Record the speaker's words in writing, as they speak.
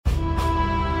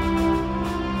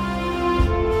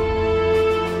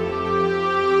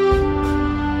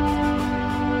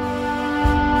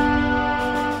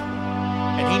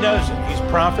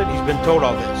prophet, he's been told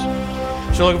all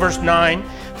this. So look at verse 9.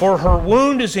 For her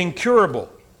wound is incurable,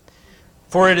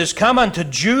 for it has come unto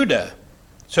Judah.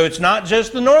 So it's not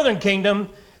just the northern kingdom.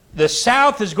 The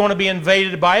south is going to be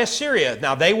invaded by Assyria.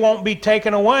 Now they won't be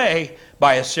taken away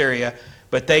by Assyria,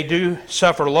 but they do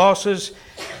suffer losses,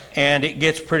 and it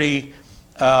gets pretty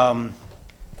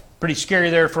scary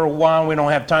there for a while. We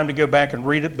don't have time to go back and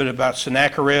read it, but about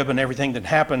Sennacherib and everything that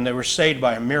happened, they were saved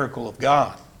by a miracle of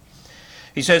God.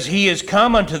 He says, he is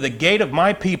come unto the gate of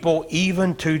my people,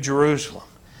 even to Jerusalem.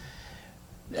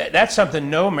 That's something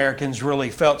no Americans really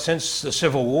felt since the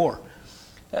Civil War.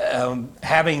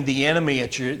 Having the enemy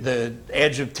at the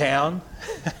edge of town.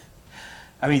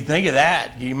 I mean, think of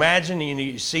that. Can you imagine?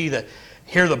 You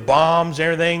hear the bombs,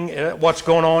 everything, what's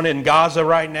going on in Gaza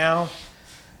right now.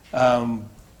 I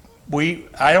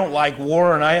don't like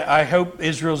war, and I hope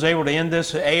Israel's able to end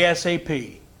this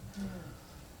ASAP.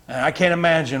 And I can't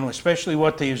imagine, especially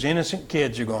what these innocent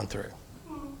kids are going through.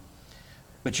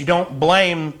 But you don't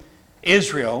blame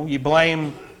Israel, you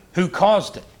blame who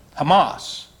caused it,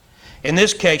 Hamas. In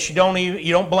this case, you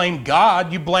don't blame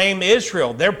God, you blame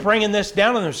Israel. They're bringing this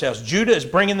down on themselves. Judah is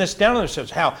bringing this down on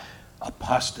themselves. How?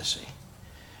 Apostasy,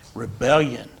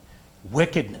 rebellion,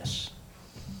 wickedness.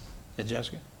 Hey,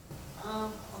 Jessica? Okay,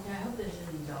 I hope this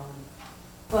isn't dumb.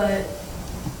 But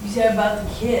you said about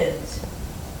the kids.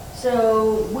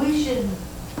 So we should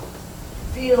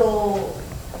feel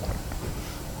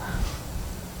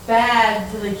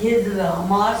bad for the kids of the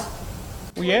Hamas.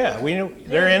 Well, yeah, we know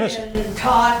they're innocent. And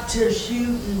taught to shoot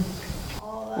and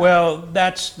all that. Well,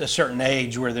 that's a certain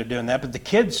age where they're doing that, but the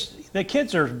kids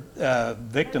are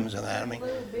victims of that. I mean,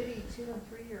 Little bitty 2 and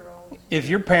 3-year-olds. if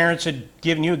your parents had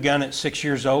given you a gun at 6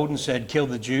 years old and said, kill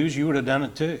the Jews, you would have done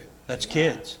it too. That's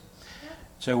kids.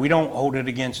 So we don't hold it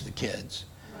against the kids.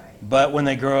 Right. But when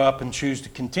they grow up and choose to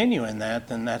continue in that,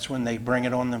 then that's when they bring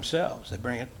it on themselves. They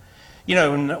bring it,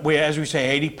 as we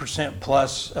say, 80%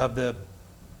 plus of the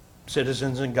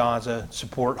citizens in Gaza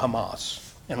support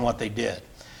Hamas and what they did.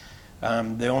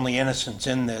 The only innocents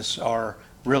in this are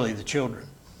really the children.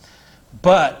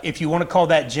 But if you want to call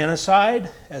that genocide,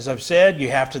 as I've said,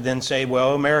 you have to then say,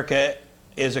 well, America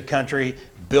is a country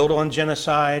built on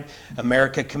genocide.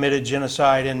 America committed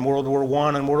genocide in World War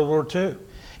I and World War II.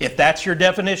 If that's your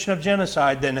definition of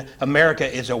genocide, then America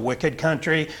is a wicked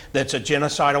country that's a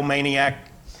genocidal maniac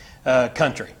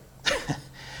country.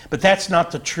 But that's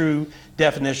not the true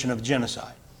definition of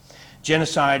genocide.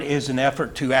 Genocide is an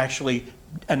effort to actually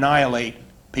annihilate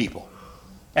people,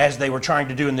 as they were trying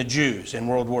to do in the Jews in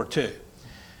World War II.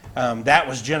 That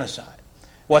was genocide.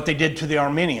 What they did to the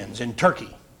Armenians in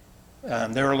Turkey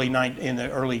in the early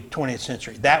 20th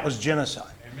century, that was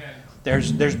genocide. Amen.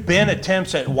 There's been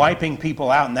attempts at wiping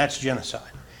people out, and that's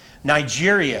genocide.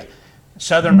 Nigeria,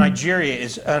 southern Nigeria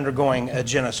is undergoing a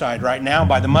genocide right now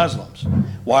by the Muslims.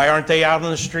 Why aren't they out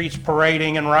on the streets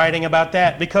parading and rioting about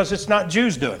that? Because it's not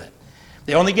Jews doing it.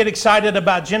 They only get excited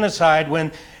about genocide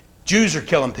when Jews are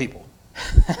killing people.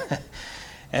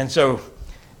 And so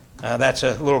that's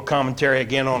a little commentary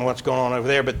again on what's going on over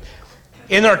there. But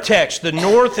in our text, the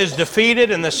north is defeated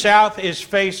and the south is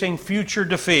facing future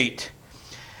defeat.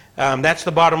 That's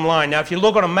the bottom line. Now, if you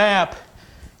look on a map,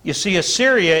 you see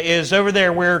Assyria is over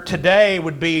there where today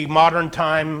would be modern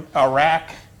time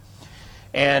Iraq,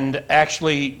 and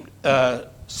actually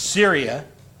Syria,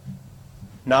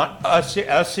 not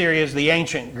Assyria is the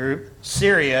ancient group.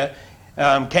 Syria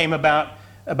came about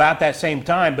that same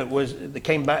time, but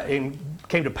came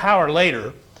to power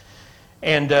later,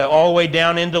 and all the way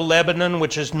down into Lebanon,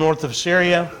 which is north of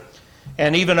Syria,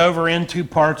 and even over into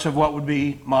parts of what would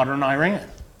be modern Iran.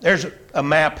 There's a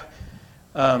map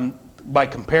by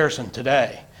comparison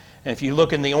today. And if you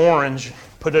look in the orange,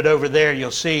 put it over there,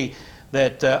 you'll see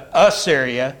that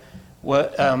Assyria,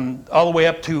 all the way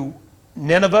up to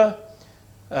Nineveh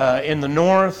in the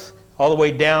north, all the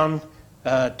way down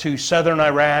to southern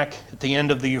Iraq at the end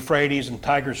of the Euphrates and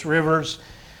Tigris rivers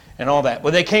and all that.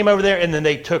 Well, they came over there and then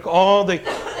they took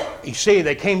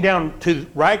they came down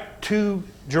right to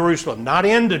Jerusalem, not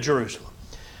into Jerusalem.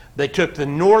 They took the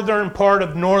northern part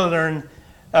of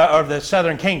the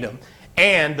southern kingdom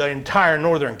and the entire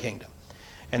northern kingdom.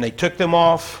 And they took them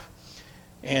off,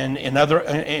 and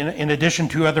in addition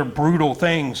to other brutal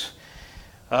things,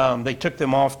 they took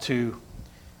them off to...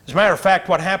 As a matter of fact,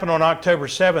 what happened on October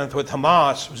 7th with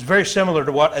Hamas was very similar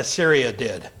to what Assyria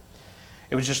did.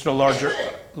 It was just a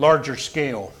larger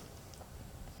scale.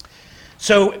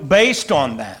 So based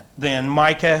on that, then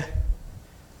Micah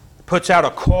puts out a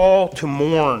call to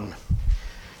mourn.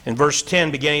 In verse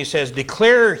 10 beginning, he says,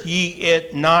 "Declare ye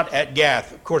it not at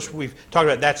Gath." Of course, we've talked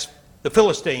about that's the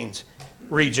Philistines'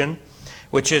 region.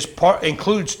 which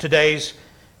includes today's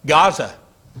Gaza.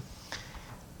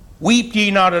 Weep ye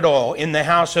not at all in the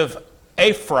house of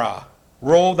Ephraim,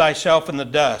 roll thyself in the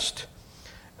dust.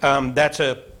 That's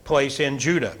a place in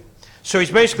Judah. So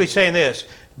he's basically saying this: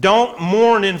 don't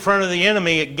mourn in front of the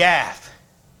enemy at Gath,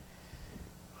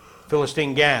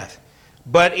 Philistine Gath,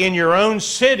 but in your own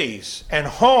cities and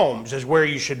homes is where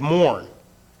you should mourn.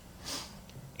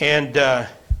 And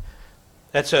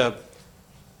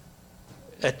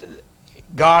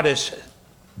God is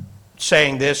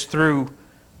saying this through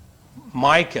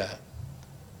Micah.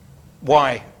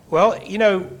 Why? Well,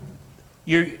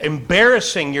 you're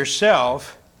embarrassing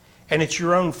yourself, and it's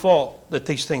your own fault that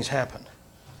these things happen.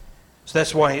 So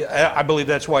that's why, I believe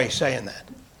that's why he's saying that.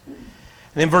 And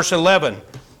then verse 11,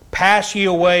 pass ye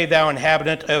away, thou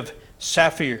inhabitant of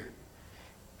Saphir,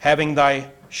 having thy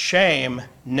shame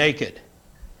naked.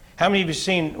 How many of you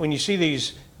seen, when you see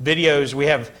these videos, we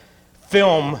have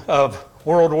film of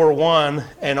World War I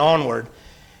and onward,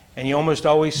 and you almost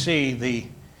always see the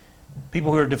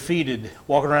people who are defeated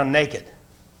walking around naked.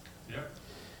 Yep.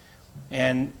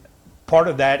 And part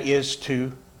of that is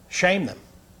to shame them.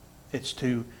 It's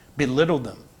to belittle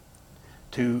them.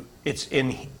 It's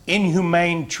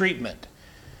inhumane treatment.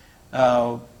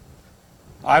 I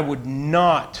would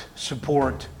not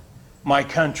support my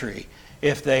country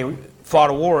if they fought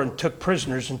a war and took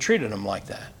prisoners and treated them like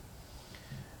that.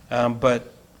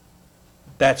 But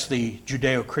that's the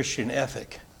Judeo-Christian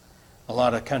ethic. A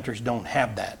lot of countries don't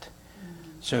have that.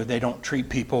 So they don't treat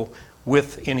people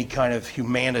with any kind of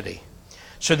humanity.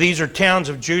 So these are towns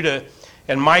of Judah,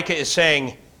 and Micah is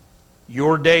saying,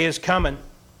 your day is coming.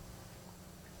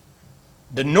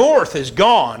 The north is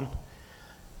gone.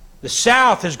 The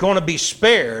south is going to be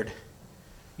spared.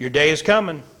 Your day is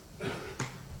coming.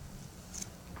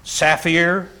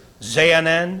 Saphir,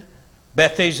 Zaanan,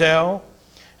 Beth-Ezel.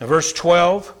 And verse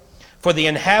 12, for the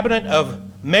inhabitant of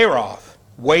Meroth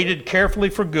waited carefully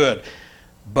for good,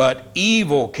 but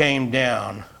evil came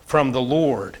down from the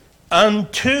Lord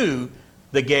unto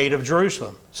the gate of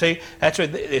Jerusalem. See, that's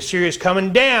what the Assyria's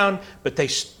coming down, but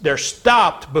they're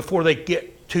stopped before they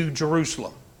get to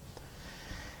Jerusalem.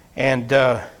 And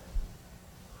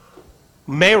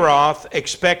Meroth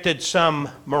expected some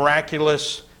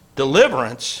miraculous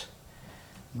deliverance,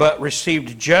 but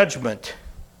received judgment.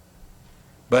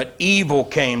 But evil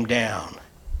came down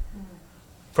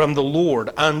from the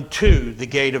Lord unto the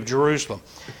gate of Jerusalem.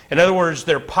 In other words,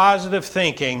 their positive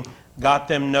thinking got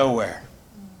them nowhere.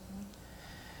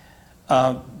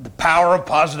 The power of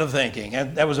positive thinking.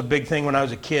 And that was a big thing when I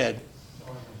was a kid.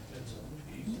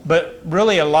 But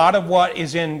really, a lot of what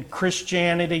is in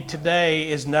Christianity today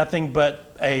is nothing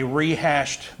but a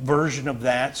rehashed version of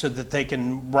that so that they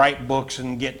can write books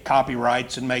and get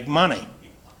copyrights and make money.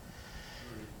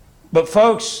 But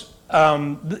folks,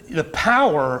 the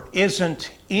power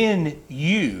isn't in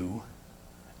you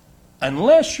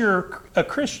unless you're a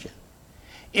Christian.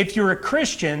 If you're a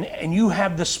Christian and you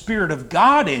have the Spirit of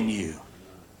God in you,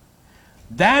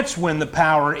 that's when the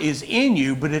power is in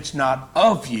you, but it's not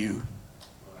of you,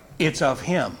 it's of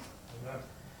Him.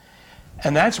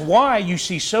 And that's why you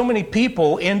see so many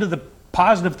people into the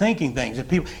positive thinking things. And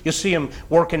people, you'll see them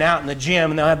working out in the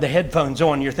gym and they'll have the headphones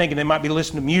on. You're thinking they might be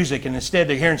listening to music, and instead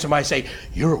they're hearing somebody say,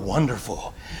 "You're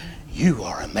wonderful. You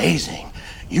are amazing.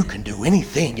 You can do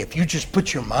anything if you just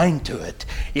put your mind to it."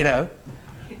 You know?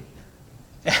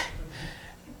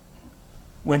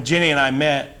 When Jenny and I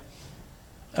met,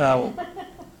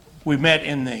 we met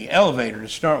in the elevator to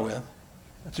start with.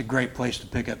 That's a great place to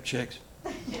pick up chicks.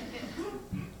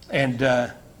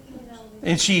 And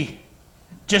she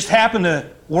just happened to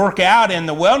work out in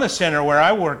the wellness center where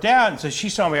I worked out, and so she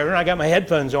saw me over, and I got my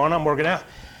headphones on, I'm working out.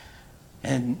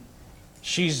 And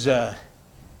she's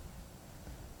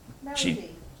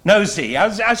nosy. I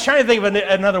was trying to think of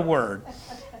another word.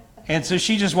 And so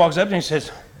she just walks up to me and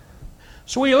says,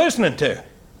 "So what are you listening to?"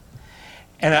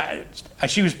 And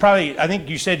she was probably, I think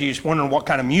you said you was wondering what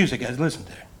kind of music I was listening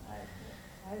to.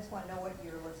 I just want to know what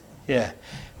you're listening to. Yeah.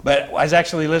 But I was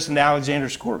actually listening to Alexander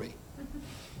Scorby.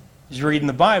 He's reading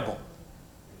the Bible.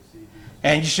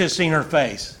 And you should have seen her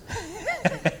face.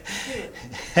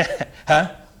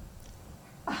 Huh?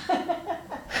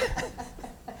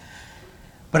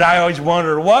 But I always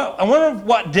wondered, I wonder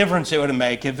what difference it would have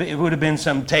made if it would have been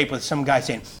some tape with some guy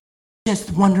saying, "Just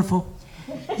wonderful.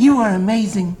 You are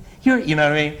amazing. You know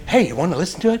what I mean? Hey, you want to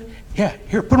listen to it? Yeah,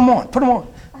 here, put them on.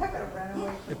 I would have run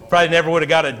away. Probably never would have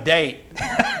got a date.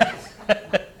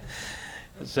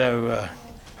 So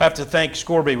I have to thank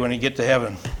Scorby when he get to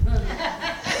heaven.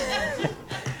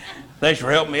 Thanks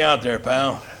for helping me out there,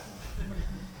 pal.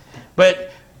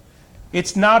 But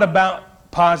it's not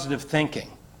about positive thinking.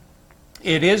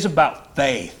 It is about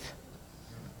faith.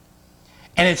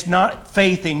 And it's not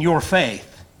faith in your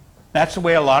faith. That's the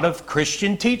way a lot of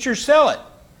Christian teachers sell it.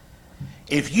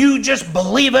 If you just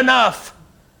believe enough,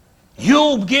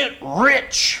 you'll get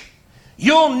rich.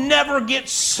 You'll never get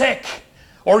sick,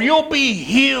 or you'll be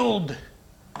healed.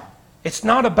 It's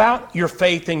not about your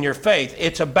faith in your faith.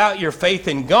 It's about your faith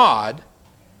in God.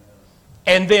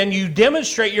 And then you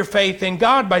demonstrate your faith in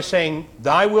God by saying,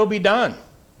 thy will be done.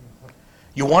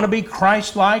 You want to be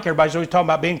Christ-like? Everybody's always talking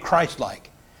about being Christ-like.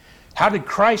 How did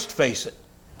Christ face it?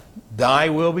 Thy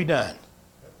will be done.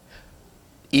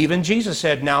 Even Jesus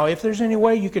said, now if there's any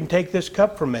way you can take this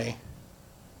cup from me,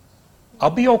 I'll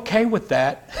be okay with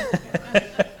that.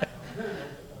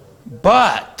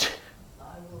 But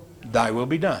thy will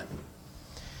be done.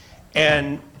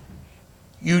 And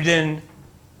you then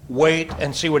wait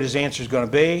and see what his answer is going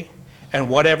to be. And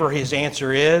whatever his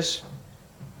answer is,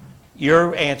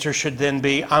 your answer should then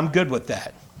be, I'm good with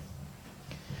that.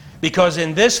 Because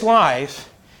in this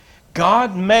life,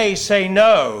 God may say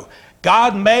no.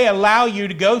 God may allow you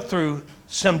to go through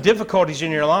some difficulties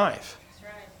in your life.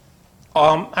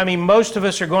 I mean, most of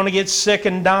us are going to get sick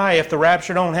and die if the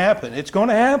rapture don't happen. It's going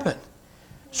to happen.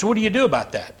 So what do you do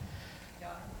about that?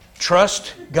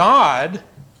 Trust God,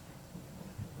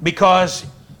 because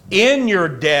in your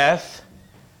death,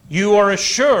 you are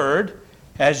assured,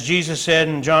 as Jesus said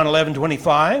in John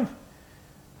 11:25,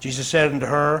 Jesus said unto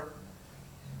her,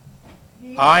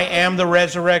 I am the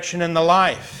resurrection and the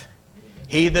life.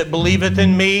 He that believeth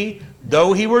in me,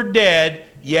 though he were dead,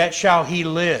 yet shall he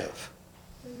live.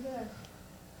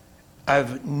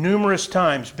 I've numerous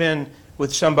times been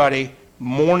with somebody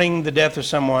mourning the death of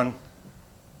someone,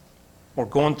 or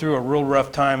going through a real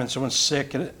rough time and someone's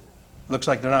sick and it looks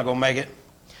like they're not going to make it.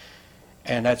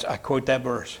 And I quote that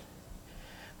verse.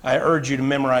 I urge you to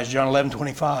memorize John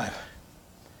 11:25.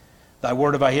 Thy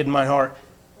word have I hid in my heart.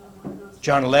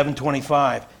 John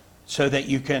 11:25. So that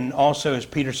you can also, as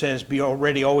Peter says, be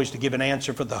ready always to give an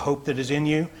answer for the hope that is in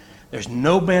you. There's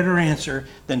no better answer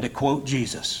than to quote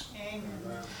Jesus.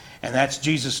 And that's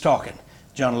Jesus talking.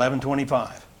 John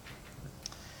 11:25.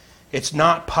 It's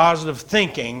not positive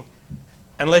thinking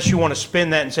unless you want to spin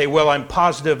that and say, well, I'm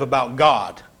positive about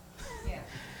God. Yeah.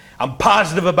 I'm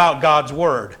positive about God's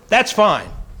word. That's fine.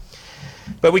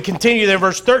 But we continue there,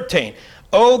 verse 13.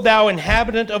 O thou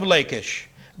inhabitant of Lachish,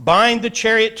 bind the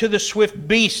chariot to the swift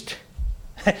beast.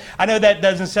 I know that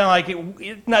doesn't sound like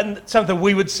it's not something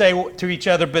we would say to each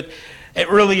other, but it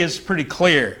really is pretty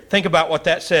clear. Think about what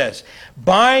that says.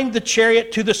 Bind the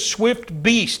chariot to the swift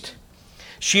beast.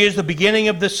 She is the beginning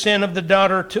of the sin of the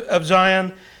daughter of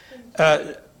Zion.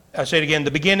 I say it again.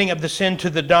 The beginning of the sin to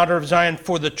the daughter of Zion,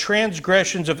 for the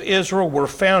transgressions of Israel were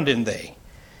found in thee.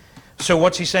 So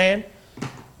what's he saying?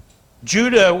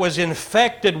 Judah was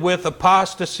infected with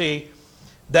apostasy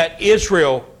that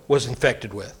Israel was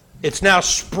infected with. It's now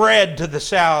spread to the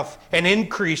south and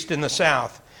increased in the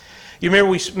south. You remember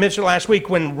we mentioned last week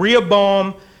when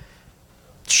Rehoboam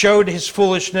showed his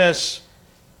foolishness,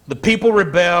 the people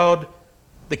rebelled,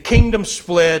 the kingdom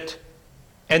split,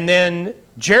 and then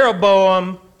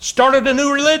Jeroboam started a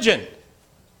new religion.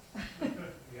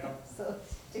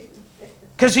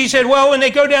 Because he said, well, when they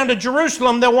go down to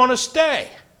Jerusalem, they'll want to stay.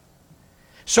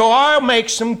 So I'll make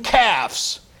some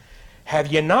calves.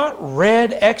 Have you not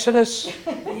read Exodus?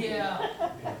 Yeah.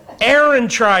 Aaron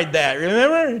tried that,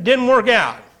 remember? It didn't work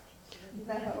out.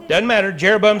 No. Doesn't matter.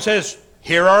 Jeroboam says,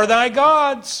 here are thy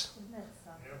gods.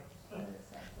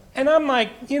 And I'm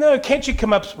like, can't you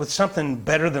come up with something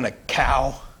better than a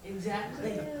cow?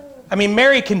 Exactly. I mean,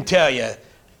 Mary can tell you,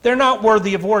 they're not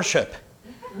worthy of worship.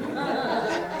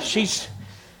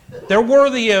 They're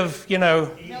worthy of,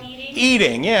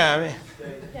 eating. Yeah. I mean,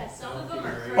 Some of them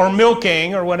are or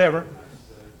milking or whatever.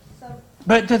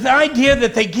 But the idea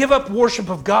that they give up worship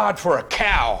of God for a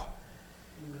cow,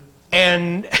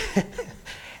 and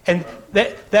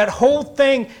that whole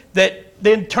thing that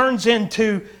then turns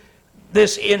into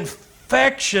this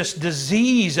infectious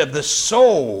disease of the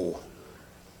soul,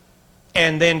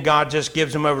 and then God just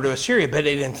gives them over to Assyria, but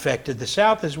it infected the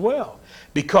south as well,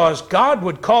 because God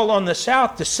would call on the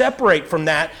south to separate from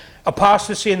that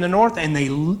apostasy in the north, and they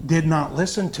did not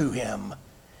listen to him.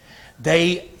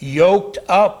 They yoked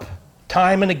up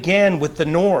time and again with the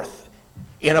north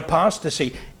in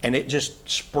apostasy, and it just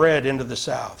spread into the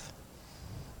south.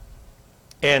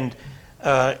 And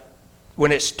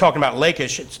when it's talking about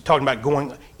Lachish, it's talking about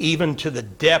going even to the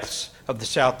depths of the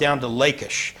south, down to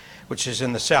Lachish, which is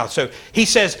in the south. So he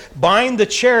says, bind the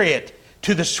chariot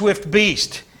to the swift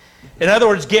beast. In other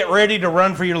words, get ready to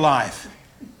run for your life.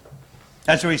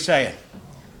 That's what he's saying.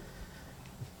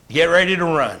 Get ready to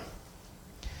run.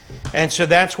 And so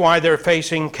that's why they're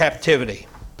facing captivity.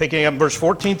 Picking up verse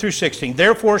 14 through 16.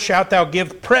 Therefore shalt thou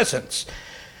give presents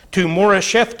to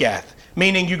Moresheth-gath,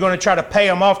 meaning you're going to try to pay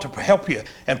them off to help you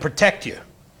and protect you.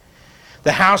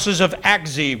 The houses of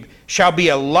Akzib shall be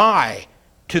a lie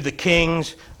to the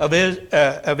kings of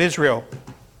Israel.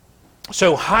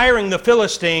 So hiring the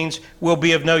Philistines will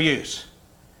be of no use.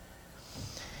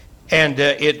 And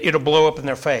it'll blow up in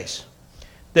their face.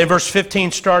 Then verse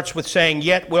 15 starts with saying,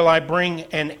 yet will I bring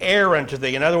an heir unto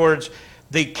thee. In other words,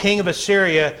 the king of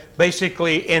Assyria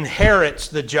basically inherits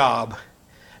the job.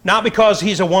 Not because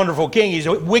he's a wonderful king, he's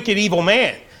a wicked, evil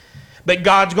man. But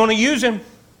God's going to use him.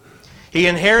 He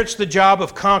inherits the job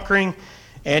of conquering,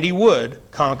 and he would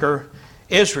conquer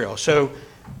Israel. So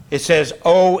it says,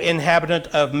 O inhabitant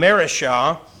of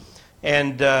Mareshah,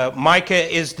 and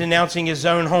Micah is denouncing his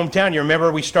own hometown. You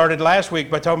remember we started last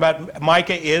week by talking about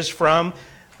Micah is from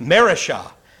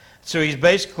Mareshah. So he's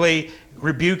basically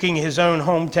rebuking his own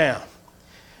hometown.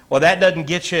 Well, that doesn't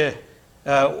get you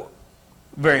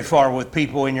very far with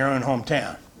people in your own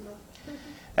hometown.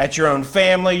 That's your own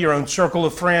family, your own circle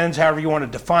of friends, however you want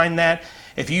to define that.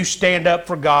 If you stand up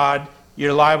for God,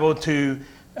 you're liable to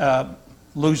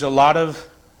lose a lot of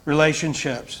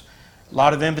relationships, a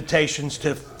lot of invitations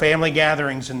to family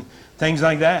gatherings and things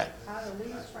like that. How to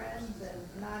lose friends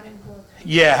and not influence people.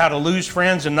 Yeah, how to lose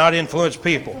friends and not influence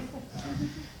people.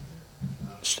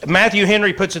 Matthew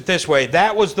Henry puts it this way,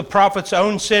 that was the prophet's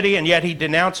own city, and yet he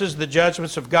denounces the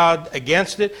judgments of God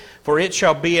against it, for it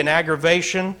shall be an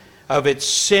aggravation of its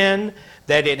sin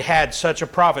that it had such a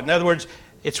prophet. In other words,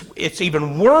 it's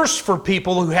even worse for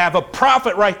people who have a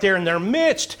prophet right there in their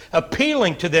midst,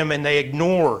 appealing to them, and they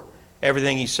ignore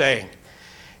everything he's saying.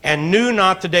 And knew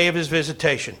not the day of his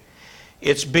visitation.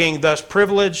 Its being thus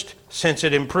privileged, since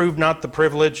it improved not the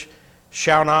privilege,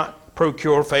 shall not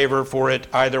procure favor for it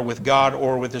either with God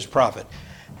or with his prophet.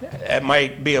 That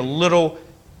might be a little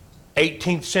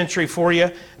 18th century for you,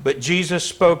 but Jesus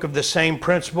spoke of the same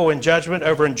principle in judgment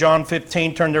over in John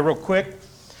 15. Turn there real quick.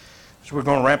 So we're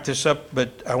going to wrap this up,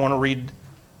 but I want to read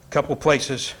a couple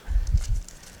places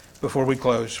before we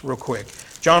close real quick.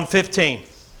 John 15,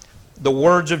 the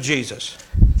words of Jesus,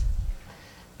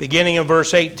 beginning in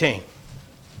verse 18.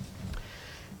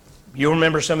 You'll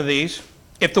remember some of these.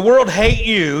 If the world hate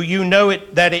you, you know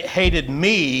it that it hated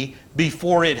me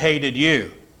before it hated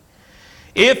you.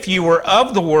 If you were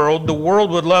of the world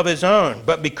would love his own.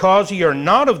 But because ye are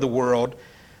not of the world,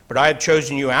 but I have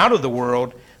chosen you out of the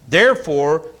world,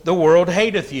 therefore the world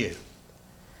hateth you.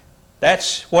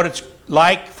 That's what it's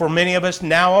like for many of us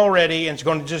now already, and it's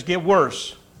going to just get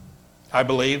worse, I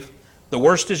believe. The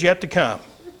worst is yet to come.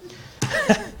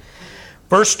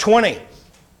 Verse 20.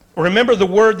 Remember the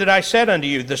word that I said unto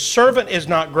you, the servant is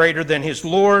not greater than his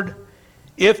Lord.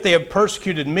 If they have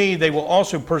persecuted me, they will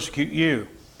also persecute you.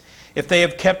 If they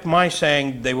have kept my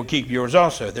saying, they will keep yours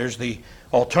also. There's the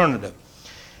alternative.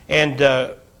 And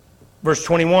verse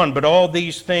 21, but all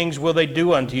these things will they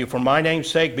do unto you for my name's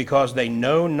sake, because they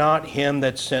know not him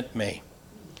that sent me.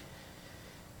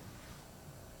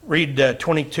 Read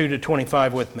 22 to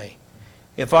 25 with me.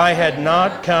 If I had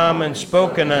not come and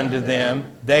spoken unto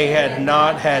them, they had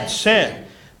not had sin.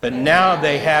 But now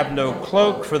they have no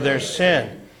cloak for their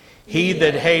sin. He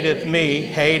that hateth me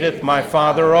hateth my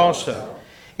Father also.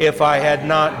 If I had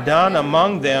not done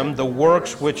among them the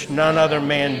works which none other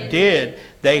man did,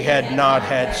 they had not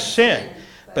had sin.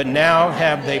 But now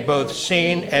have they both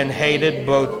seen and hated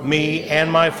both me and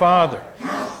my Father.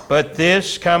 But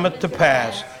this cometh to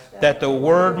pass, that the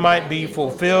word might be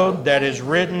fulfilled that is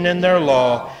written in their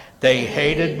law, they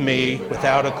hated me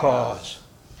without a cause.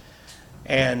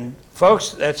 And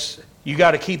folks, you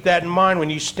got to keep that in mind when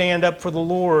you stand up for the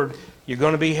Lord. You're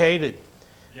going to be hated.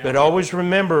 Yeah. But always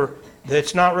remember that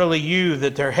it's not really you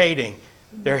that they're hating.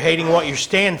 They're hating what you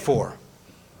stand for.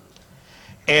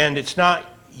 And it's not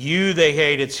you they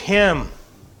hate, it's him.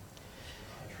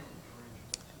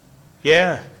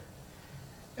 Yeah.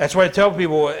 That's why I tell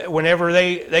people whenever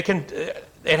they can,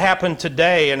 it happened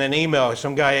today in an email.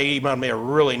 Some guy emailed me a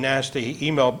really nasty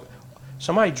email.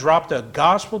 Somebody dropped a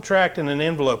gospel tract in an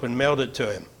envelope and mailed it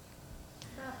to him.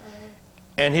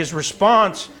 And his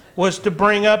response was to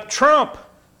bring up Trump.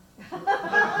 And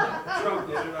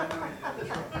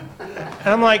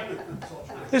I'm like,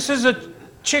 this is a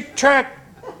chick tract.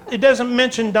 It doesn't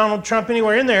mention Donald Trump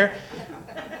anywhere in there.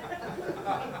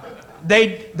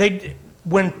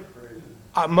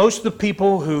 Most of the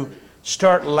people who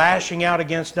start lashing out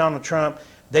against Donald Trump,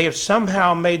 they have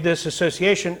somehow made this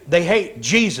association. They hate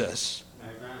Jesus,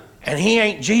 and he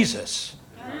ain't Jesus.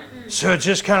 So it's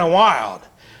just kind of wild.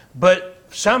 But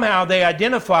somehow they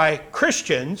identify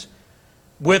Christians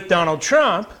with Donald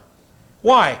Trump,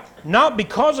 Why? Not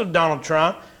because of Donald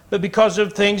Trump, but because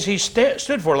of things he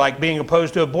stood for, like being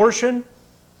opposed to abortion,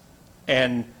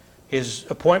 and his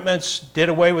appointments did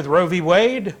away with Roe v.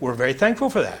 Wade. We're very thankful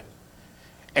for that.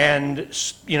 And,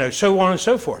 so on and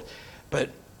so forth. But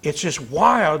it's just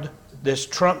wild, this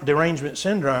Trump derangement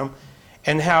syndrome,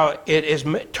 and how it has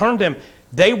turned them.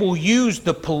 They will use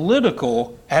the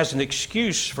political as an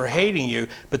excuse for hating you,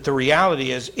 but the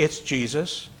reality is it's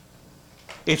Jesus.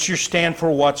 It's your stand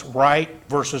for what's right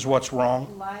versus what's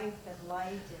wrong. Life and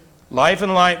light. Life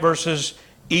and light versus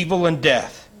evil and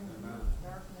death.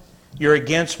 Darkness. You're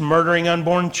against murdering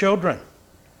unborn children.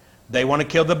 They want to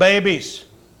kill the babies.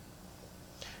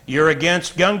 You're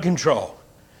against gun control.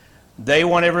 They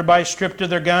want everybody stripped of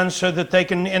their guns so that they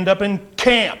can end up in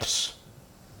camps.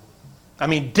 I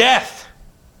mean, death.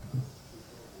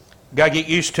 Got to get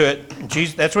used to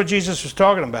it. That's what Jesus was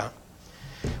talking about.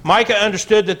 Micah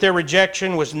understood that their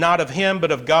rejection was not of him,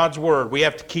 but of God's word. We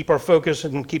have to keep our focus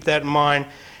and keep that in mind.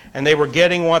 And they were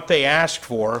getting what they asked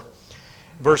for.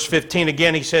 Verse 15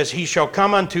 again, he says, he shall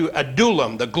come unto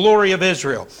Adullam, the glory of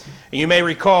Israel. And you may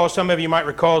recall, some of you might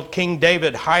recall, King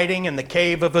David hiding in the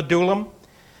cave of Adullam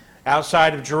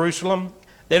outside of Jerusalem.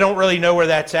 They don't really know where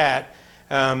that's at.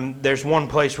 There's one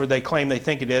place where they claim they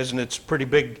think it is, and it's pretty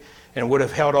big, and would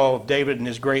have held all of David and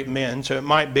his great men, so it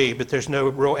might be, but there's no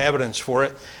real evidence for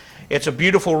it. It's a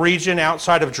beautiful region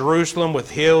outside of Jerusalem with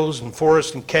hills and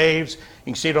forests and caves. You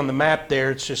can see it on the map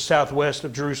there. It's just southwest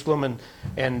of Jerusalem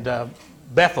and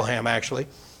Bethlehem, actually.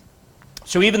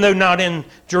 So even though not in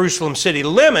Jerusalem city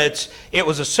limits, it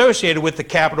was associated with the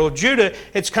capital of Judah.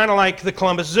 It's kind of like the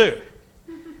Columbus Zoo.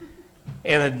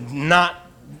 And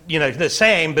not, the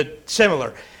same, but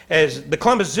similar. As the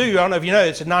Columbus Zoo, I don't know if you know,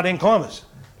 it's not in Columbus.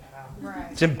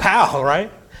 Right. It's in Powell,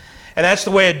 right? And that's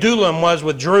the way Adullam was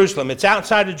with Jerusalem. It's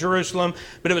outside of Jerusalem,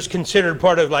 but it was considered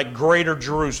part of like Greater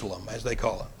Jerusalem, as they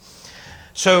call it.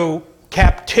 So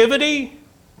captivity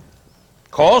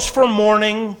calls for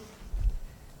mourning.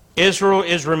 Israel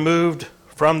is removed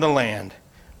from the land.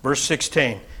 Verse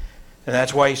 16. And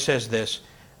that's why he says this.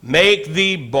 Make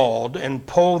thee bald and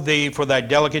poll thee for thy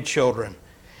delicate children.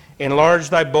 Enlarge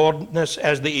thy baldness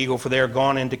as the eagle, for they are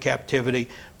gone into captivity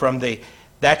from thee.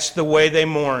 That's the way they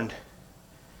mourned.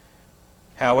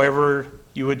 However,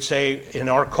 you would say in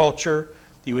our culture,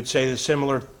 you would say the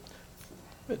similar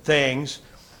things.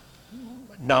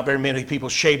 Not very many people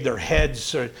shave their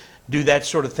heads or do that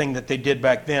sort of thing that they did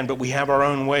back then, but we have our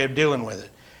own way of dealing with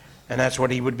it. And that's what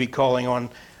he would be calling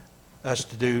on us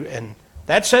to do. And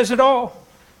that says it all.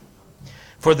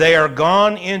 For they are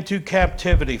gone into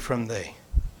captivity from thee.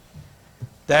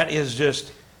 That is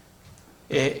just,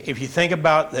 if you think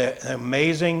about the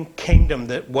amazing kingdom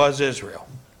that was Israel,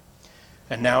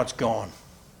 and now it's gone.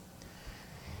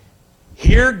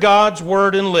 Hear God's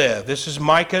word and live. This is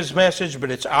Micah's message,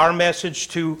 but it's our message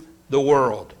to the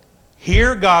world.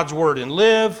 Hear God's word and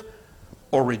live,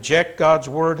 or reject God's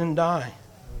word and die.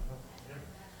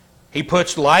 He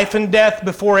puts life and death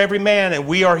before every man, and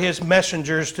we are his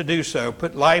messengers to do so.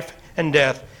 Put life and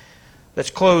death. Let's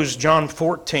close John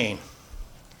 14,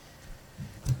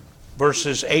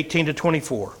 verses 18 to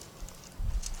 24.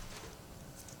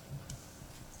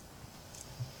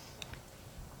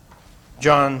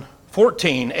 John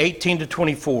 14, 18 to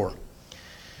 24.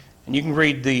 And you can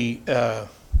read let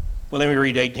me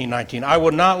read 18, 19. I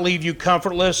will not leave you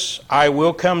comfortless. I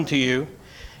will come to you.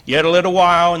 Yet a little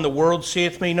while, and the world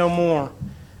seeth me no more.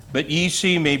 But ye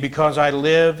see me, because I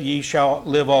live, ye shall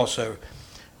live also.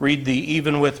 Read the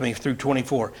even with me through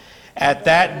 24. At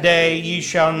that day ye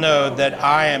shall know that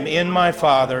I am in my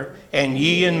Father, and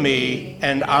ye in me,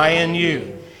 and I in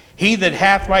you. He that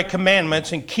hath my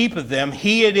commandments and keepeth them,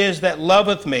 he it is that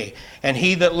loveth me. And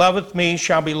he that loveth me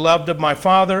shall be loved of my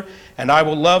Father, and I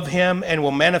will love him, and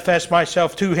will manifest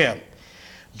myself to him.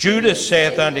 Judas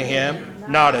saith unto him,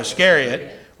 not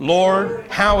Iscariot, Lord,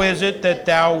 how is it that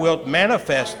thou wilt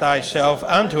manifest thyself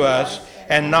unto us,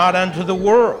 and not unto the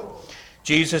world?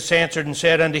 Jesus answered and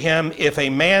said unto him, If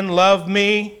a man love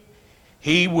me,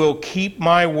 he will keep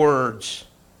my words,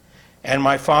 and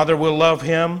my Father will love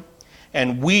him,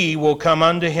 and we will come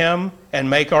unto him, and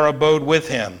make our abode with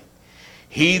him.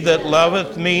 He that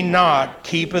loveth me not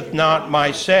keepeth not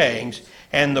my sayings,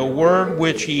 and the word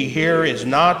which ye hear is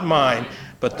not mine,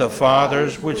 but the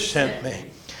Father's which sent me.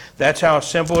 That's how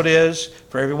simple it is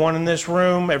for everyone in this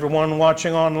room, everyone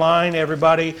watching online,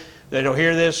 everybody that'll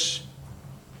hear this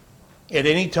at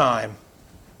any time.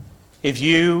 If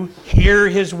you hear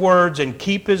his words and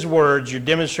keep his words, you're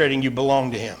demonstrating you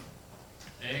belong to him.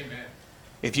 Amen.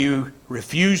 If you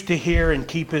refuse to hear and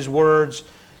keep his words,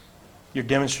 you're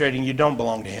demonstrating you don't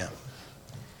belong to him.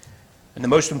 And the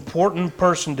most important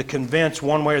person to convince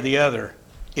one way or the other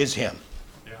is Him.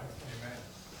 Yeah. Amen.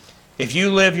 If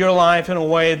you live your life in a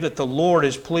way that the Lord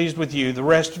is pleased with you, the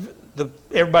rest of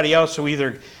everybody else will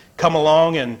either come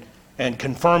along and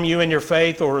confirm you in your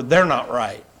faith, or they're not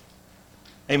right.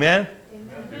 Amen?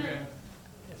 Amen.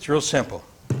 It's real simple.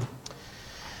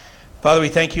 Father, we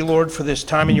thank you, Lord, for this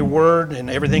time in your word and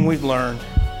everything we've learned.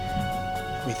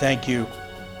 We thank you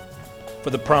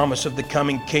for the promise of the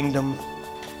coming kingdom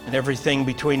and everything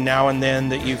between now and then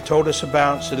that you've told us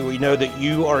about, so that we know that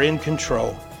you are in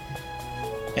control.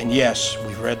 And yes,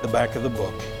 we've read the back of the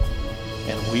book,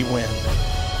 and we win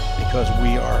because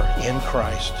we are in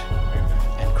Christ.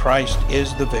 And Christ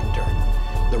is the victor,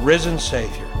 the risen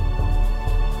Savior,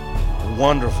 the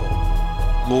wonderful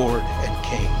Lord and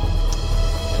King.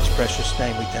 In His precious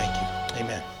name we thank you.